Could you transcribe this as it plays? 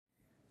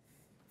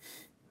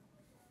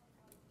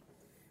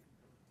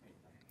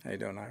How you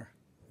doing, Ira?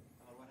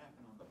 What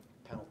happened on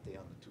the penalty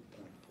on the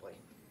two-point play?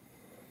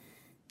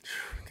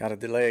 Got a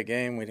delay a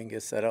game. We didn't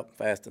get set up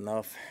fast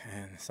enough,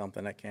 and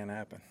something that can't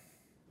happen.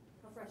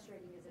 How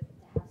frustrating is it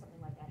to have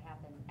something like that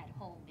happen at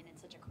home and in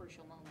such a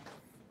crucial moment?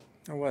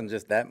 It wasn't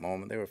just that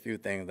moment. There were a few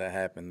things that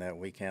happened that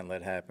we can't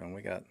let happen.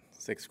 We got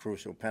 6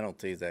 crucial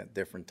penalties at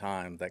different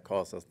times that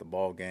cost us the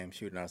ball game,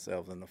 shooting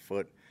ourselves in the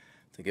foot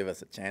to give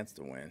us a chance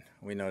to win.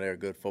 We know they're a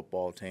good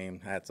football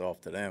team. Hats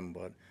off to them,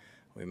 but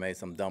we made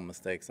some dumb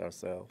mistakes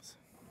ourselves.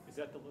 Is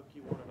that the look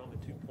you wanted on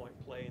the two-point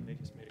play and they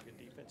just made a good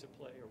defensive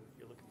play, or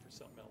you're looking for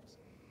something else?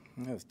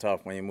 It was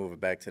tough when you move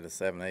it back to the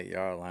 7-8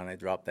 yard line. They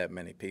dropped that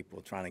many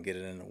people trying to get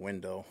it in the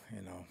window.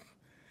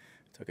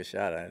 Took a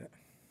shot at it.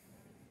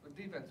 The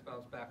defense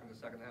bounced back in the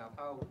second half.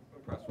 How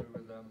impressed were you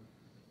with them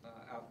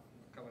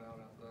coming out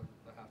after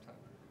the halftime?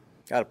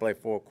 Got to play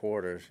 4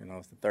 quarters.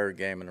 It's the 3rd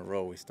game in a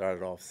row. We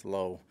started off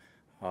slow.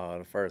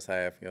 The first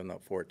half, giving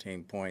up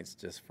 14 points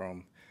just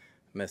from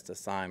missed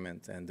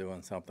assignments and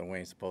doing something we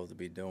ain't supposed to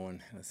be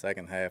doing. In the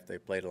second half, they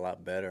played a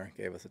lot better,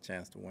 gave us a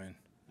chance to win.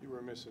 You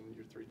were missing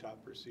your 3 top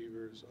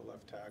receivers, a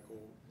left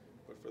tackle,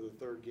 but for the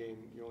 3rd game,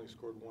 you only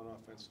scored 1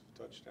 offensive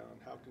touchdown.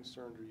 How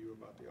concerned are you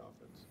about the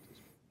offense?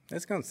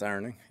 It's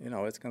concerning.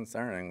 It's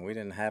concerning. We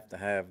didn't have to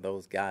have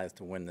those guys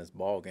to win this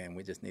ball game.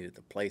 We just needed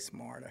to play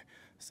smarter.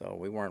 So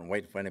we weren't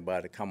waiting for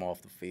anybody to come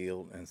off the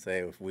field and say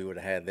if we would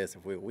have had this,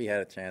 if we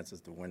had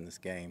chances to win this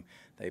game.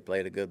 They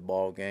played a good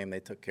ball game. They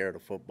took care of the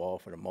football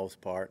for the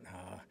most part.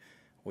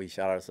 We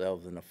shot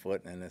ourselves in the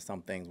foot, and there's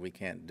some things we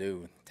can't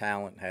do.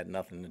 Talent had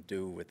nothing to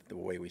do with the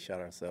way we shot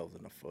ourselves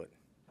in the foot.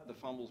 The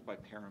fumbles by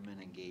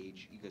Perriman and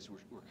Gage, you guys were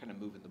kind of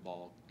moving the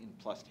ball in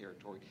plus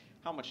territory.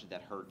 How much did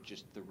that hurt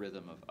just the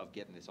rhythm of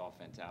getting this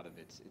offense out of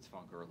its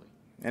funk early?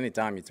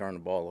 Anytime you turn the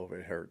ball over,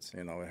 it hurts.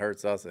 It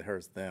hurts us, it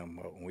hurts them.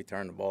 But when we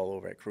turn the ball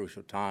over at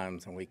crucial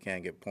times and we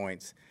can't get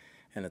points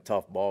in a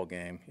tough ball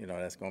game,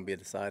 that's going to be a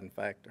deciding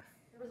factor.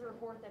 There was a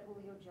report that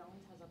Julio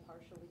Jones has a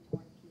partially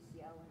torn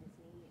PCL in his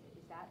knee.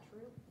 Is that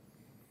true?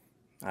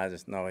 I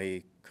just know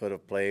he could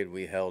have played.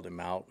 We held him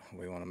out.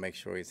 We want to make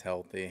sure he's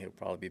healthy. He'll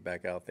probably be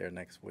back out there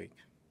next week.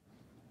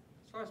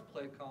 As far as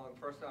play calling,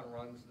 first down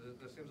runs,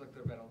 there seems like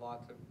there have been a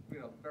lot to,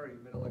 very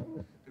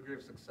middling degree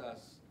of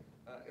success.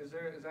 Is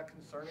that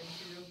concerning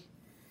to you?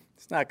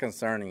 It's not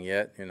concerning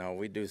yet.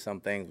 We do some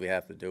things we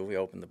have to do. We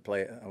open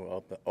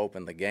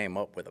the game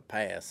up with a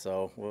pass,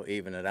 so we'll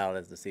even it out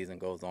as the season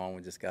goes on.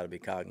 We just got to be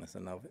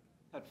cognizant of it.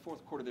 That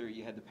fourth quarter there,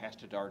 you had the pass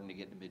to Darden to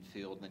get into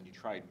midfield, and then you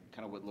tried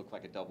kind of what looked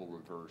like a double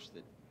reverse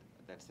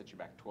that set you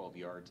back 12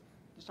 yards.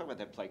 Let's talk about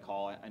that play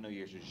call. I know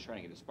you guys are just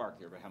trying to get a spark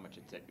there, but how much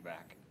it set you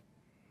back?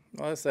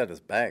 Well, it set us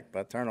back,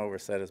 but turnover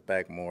set us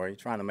back more. You're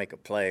trying to make a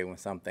play when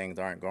some things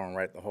aren't going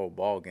right the whole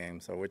ball game,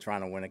 so we're trying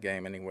to win a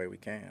game any way we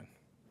can.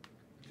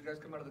 Did you guys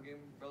come out of the game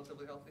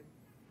relatively healthy?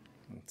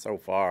 So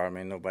far,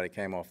 nobody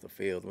came off the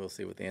field. We'll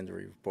see what the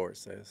injury report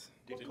says.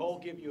 Did Cole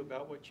give you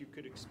about what you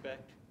could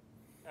expect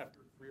after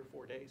 3 or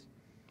 4 days?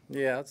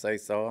 Yeah, I'd say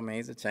so.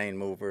 He's a chain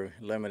mover,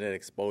 limited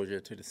exposure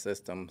to the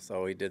system,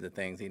 so he did the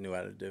things he knew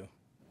how to do.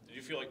 Did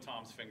you feel like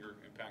Tom's finger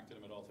impacted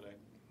him at all today?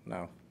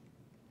 No.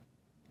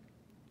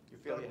 You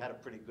feel you had a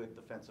pretty good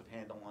defensive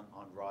handle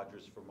on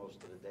Rodgers for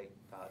most of the day,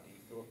 Todd?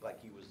 He looked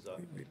like he was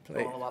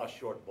throwing a lot of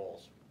short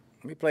balls.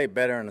 We played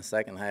better in the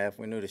second half.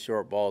 We knew the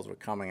short balls were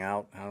coming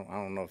out. I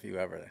don't know if you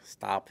ever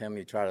stop him.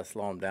 You try to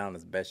slow him down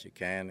as best you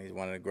can. He's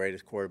one of the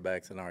greatest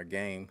quarterbacks in our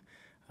game.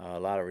 A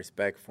lot of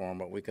respect for him,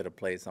 but we could have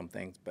played some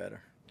things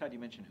better. Todd, you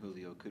mentioned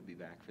Julio could be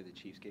back for the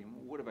Chiefs game.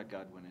 What about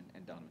Godwin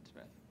and Donovan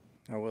Smith?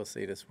 We'll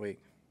see this week.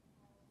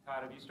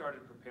 Todd, have you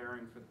started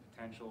preparing for the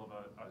potential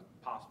of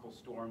a possible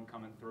storm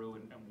coming through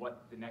and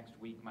what the next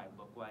week might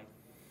look like?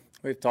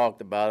 We've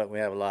talked about it. We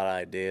have a lot of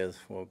ideas.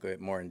 We'll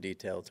get more in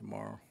detail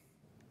tomorrow.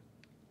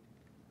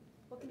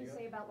 What can you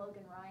say about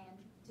Logan Ryan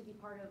to be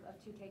part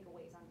of 2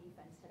 takeaways on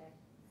defense today?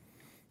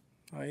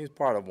 Well, he's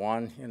part of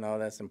one.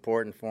 That's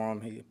important for him.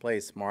 He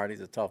plays smart.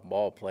 He's a tough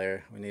ball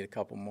player. We need a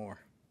couple more.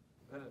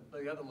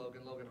 The other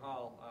Logan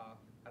Hall,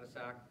 had a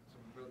sack,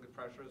 some really good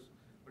pressures.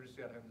 What did you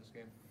see out of him in this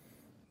game?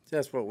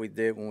 Just what we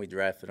did when we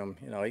drafted him.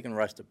 He can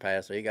rush the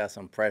passer. He got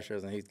some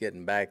pressures, and he's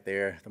getting back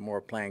there. The more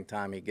playing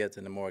time he gets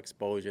and the more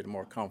exposure, the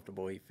more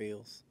comfortable he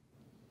feels.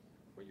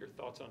 What are your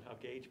thoughts on how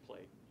Gage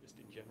played, just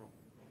in general?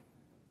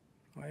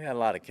 Well, he had a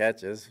lot of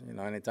catches.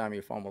 Anytime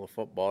you fumble the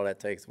football, that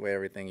takes away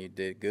everything you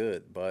did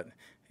good. But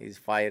he's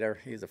a fighter.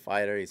 He's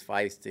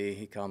feisty.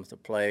 He comes to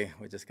play.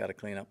 We just got to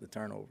clean up the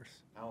turnovers.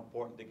 How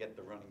important to get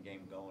the running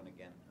game going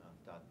again,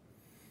 Todd?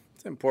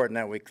 It's important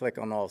that we click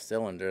on all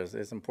cylinders.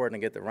 It's important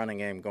to get the running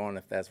game going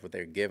if that's what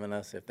they're giving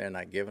us. If they're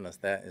not giving us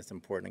that, it's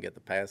important to get the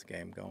pass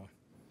game going.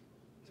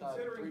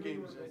 Considering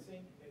who was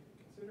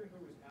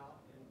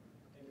out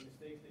and the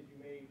mistakes that you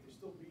made, to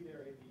still be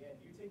there at the end,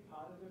 do you take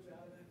positives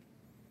out of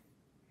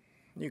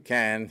that? You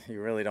can.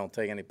 You really don't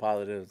take any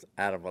positives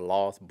out of a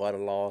loss,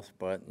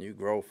 but you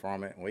grow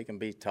from it. We can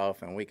be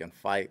tough and we can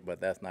fight,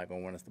 but that's not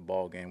going to win us the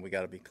ball game. We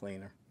got to be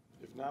cleaner.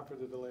 If not for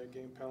the delayed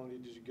game penalty,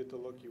 did you get the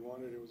look you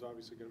wanted? It was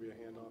obviously going to be a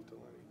handoff to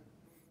Lenny.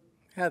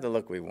 Had the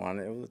look we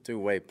wanted. It was a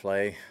two-way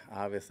play.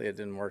 Obviously, it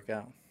didn't work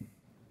out.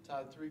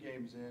 Todd, 3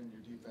 games in,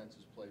 your defense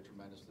has played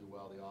tremendously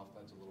well. The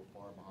offense a little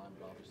far behind,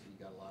 but obviously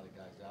you got a lot of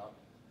guys out.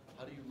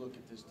 How do you look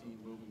at this team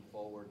moving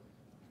forward?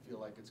 You feel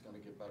like it's going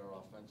to get better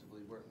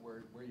offensively? Where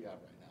are you at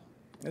right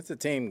now? It's a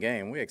team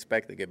game. We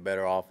expect to get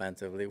better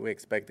offensively. We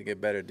expect to get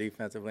better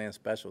defensively and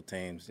special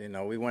teams. You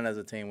know, we win as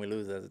a team, we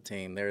lose as a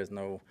team. There is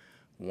no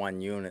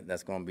one unit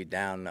that's going to be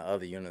down the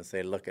other unit and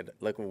say, look at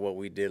what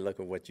we did,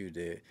 look at what you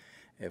did.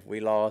 If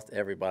we lost,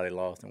 everybody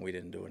lost, and we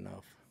didn't do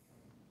enough.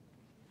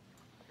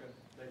 Good.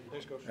 Thank you.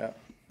 Thanks, Coach. Yeah.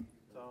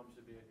 Tom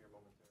should be in here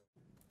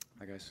momentarily.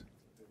 Hi, guys.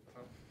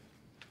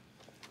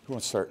 Who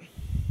wants to start?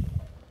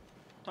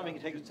 Tom, you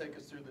can take Just take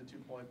us through the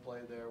 2-point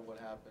play there. What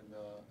happened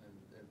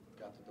and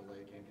got the delay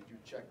game? Did you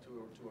check to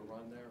a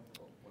run there?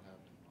 What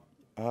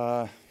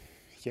happened?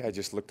 Yeah, I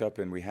just looked up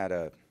and we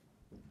had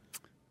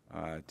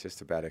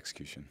just a bad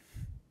execution.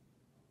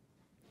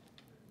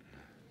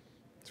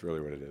 It's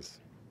really what it is.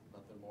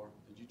 Nothing more.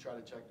 Did you try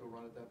to check to a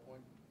run at that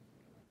point?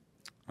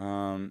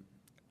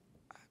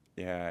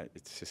 Yeah,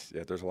 it's just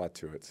there's a lot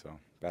to it. So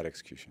bad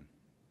execution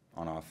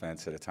on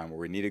offense at a time where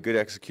we needed good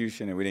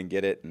execution and we didn't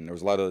get it, and there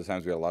was a lot of other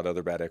times we had a lot of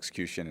other bad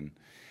execution. And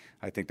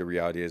I think the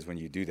reality is when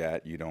you do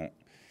that, you don't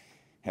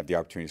have the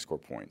opportunity to score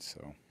points.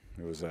 So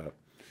it was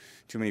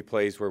too many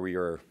plays where we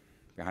were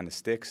behind the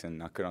sticks and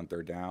not good on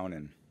third down,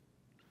 and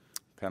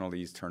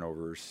penalties,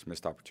 turnovers,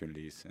 missed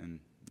opportunities. And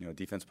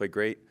defense played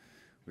great.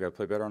 We got to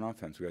play better on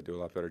offense. We got to do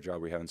a lot better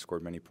job. We haven't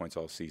scored many points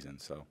all season,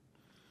 so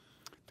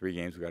 3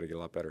 games we got to get a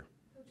lot better.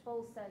 Coach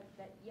Bowles said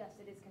that, yes,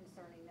 it is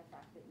concerning the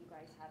fact that you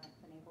guys haven't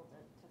been able to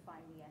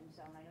find the end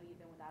zone. I know you've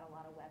been without a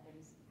lot of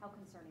weapons. How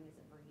concerning is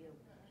it for you?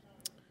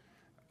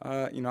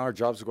 Our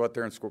job's to go out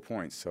there and score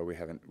points, so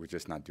we're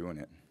just not doing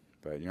it.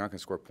 But you're not going to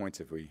score points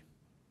if we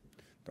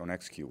don't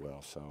execute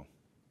well, so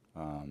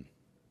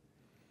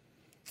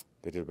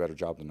they did a better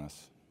job than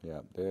us.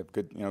 Yeah, they have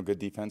good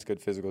defense, good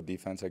physical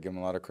defense. I give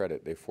them a lot of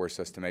credit. They forced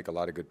us to make a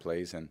lot of good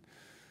plays, and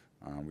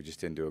we just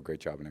didn't do a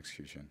great job in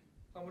execution.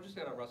 We're just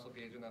on Russell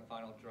Gage in that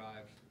final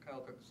drive. Kind of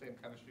looked like the same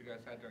chemistry you guys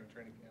had during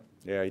training camp.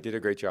 Yeah, he did a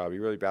great job. He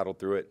really battled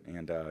through it, and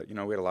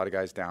we had a lot of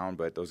guys down,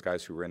 but those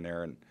guys who were in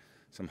there and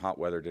some hot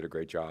weather did a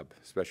great job,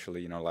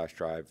 especially last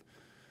drive.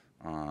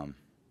 So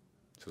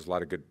it was a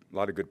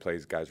lot of good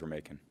plays guys were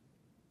making.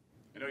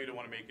 I know you don't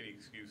want to make any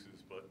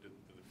excuses, but did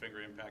the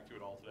finger impact you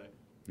at all today?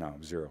 No,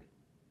 0.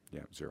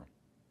 Yeah, 0.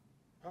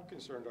 How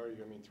concerned are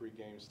you? I mean, 3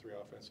 games, 3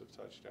 offensive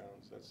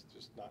touchdowns. That's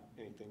just not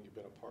anything you've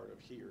been a part of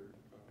here.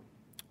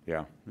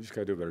 Yeah, we just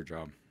got to do a better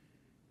job.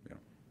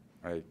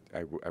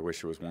 I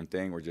wish it was one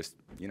thing. We're just,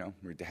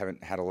 we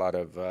haven't had a lot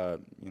of,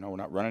 we're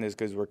not running as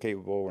good as we're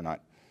capable. We're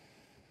not,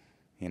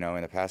 in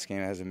the pass game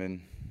it hasn't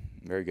been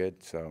very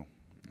good. So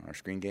our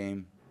screen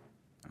game,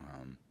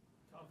 Tom,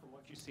 from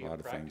what you see a lot in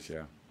of practice, things,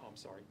 yeah. Oh, I'm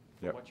sorry.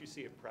 From what you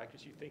see in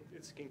practice, you think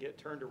this can get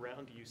turned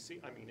around? Do you see?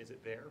 I mean, is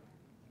it there?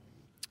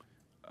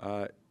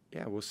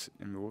 Yeah,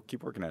 we'll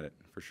keep working at it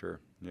for sure.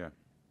 Yeah,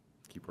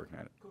 keep working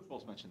at it. Coach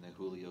Bowles mentioned that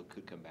Julio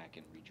could come back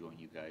and rejoin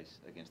you guys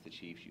against the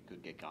Chiefs. You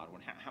could get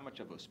Godwin. How much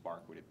of a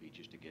spark would it be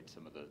just to get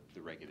some of the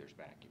regulars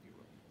back, if you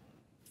will?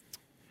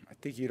 I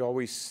think you'd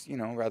always,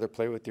 rather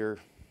play with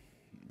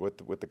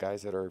with the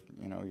guys that are,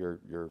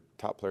 your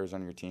top players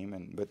on your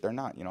team, but they're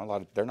not.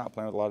 They're not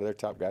playing with a lot of their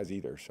top guys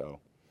either. So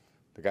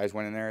the guys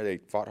went in there, they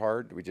fought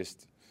hard. We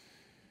just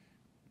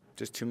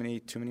too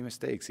many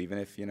mistakes. Even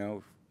if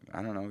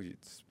I don't know.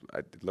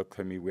 It looked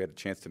to me we had a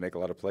chance to make a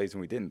lot of plays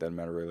and we didn't. Doesn't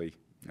matter really.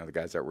 The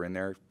guys that were in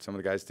there, some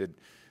of the guys did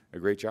a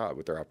great job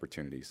with their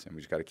opportunities, and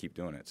we just got to keep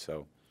doing it.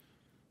 So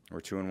we're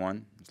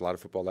 2-1. There's a lot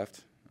of football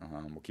left.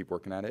 We'll keep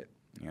working at it,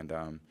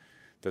 and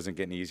doesn't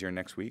get any easier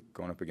next week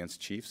going up against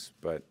the Chiefs.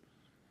 But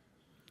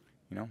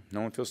no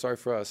one feels sorry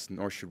for us,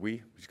 nor should we.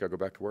 We just got to go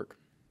back to work.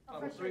 How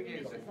frustrating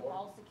is the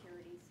ball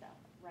security stuff,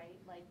 right?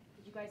 Like,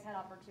 you guys had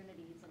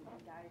opportunities, and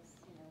guys,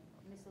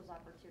 missed those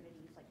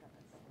opportunities, like the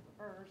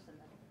reverse and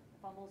the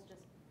fumbles.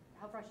 Just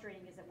how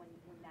frustrating is it when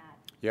that?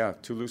 Yeah,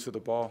 too loose at the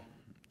ball,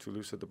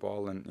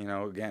 and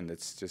again,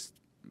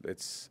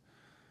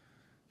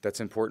 that's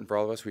important for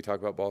all of us. We talk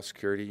about ball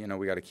security.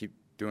 We got to keep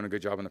doing a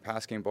good job in the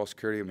pass game. Ball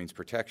security, it means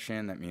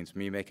protection. That means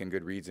me making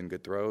good reads and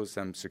good throws.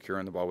 Them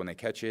securing the ball when they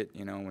catch it.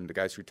 When the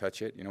guys who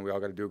touch it. We all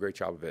got to do a great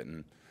job of it.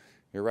 And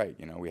you're right.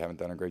 We haven't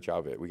done a great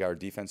job of it. We got our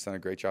defense done a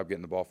great job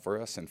getting the ball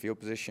for us in field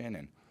position,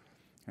 and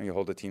you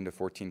hold the team to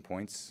 14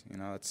 points.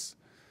 That's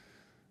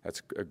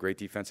a great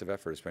defensive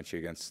effort, especially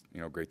against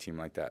a great team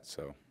like that.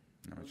 So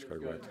we just got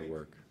to go back to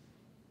work.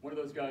 One of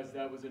those guys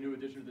that was a new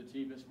addition to the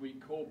team this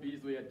week, Cole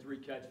Beasley, had 3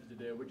 catches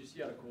today. What did you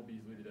see out of Cole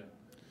Beasley today?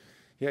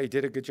 Yeah, he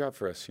did a good job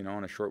for us,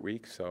 on a short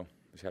week. So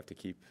we just have to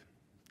keep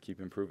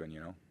improving,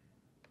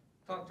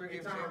 Tom, 3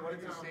 games in, what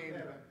have you seen?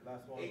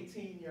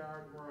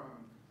 18-yard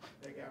run.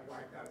 They got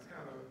wiped out. It's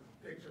kind of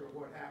a picture of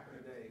what happened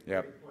today.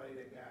 Yep. Great play.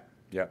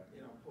 They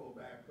got pulled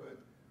back. But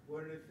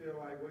what did it feel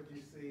like? What did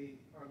you see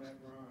on that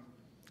run?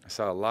 I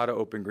saw a lot of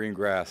open green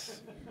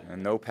grass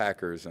and no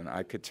Packers, and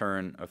I could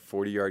turn a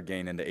 40-yard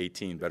gain into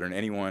 18 better than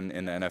anyone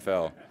in the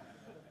NFL.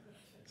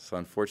 So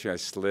unfortunately, I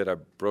slid. I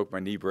broke my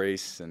knee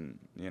brace, and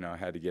I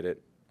had to get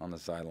it on the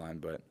sideline.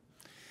 But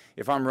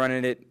if I'm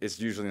running it,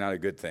 it's usually not a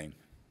good thing.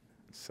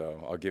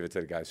 So I'll give it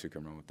to the guys who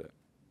can run with it.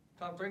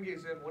 Tom, 3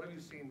 games in, what have you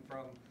seen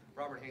from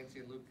Robert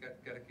Hainsey and Luke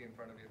Gedeke in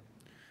front of you?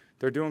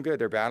 They're doing good.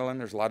 They're battling.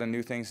 There's a lot of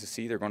new things to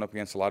see. They're going up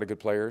against a lot of good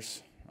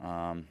players.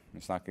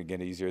 It's not going to get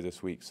easier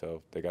this week.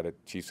 So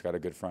Chiefs got a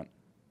good front.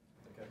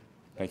 Okay.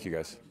 Thank you,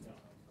 guys.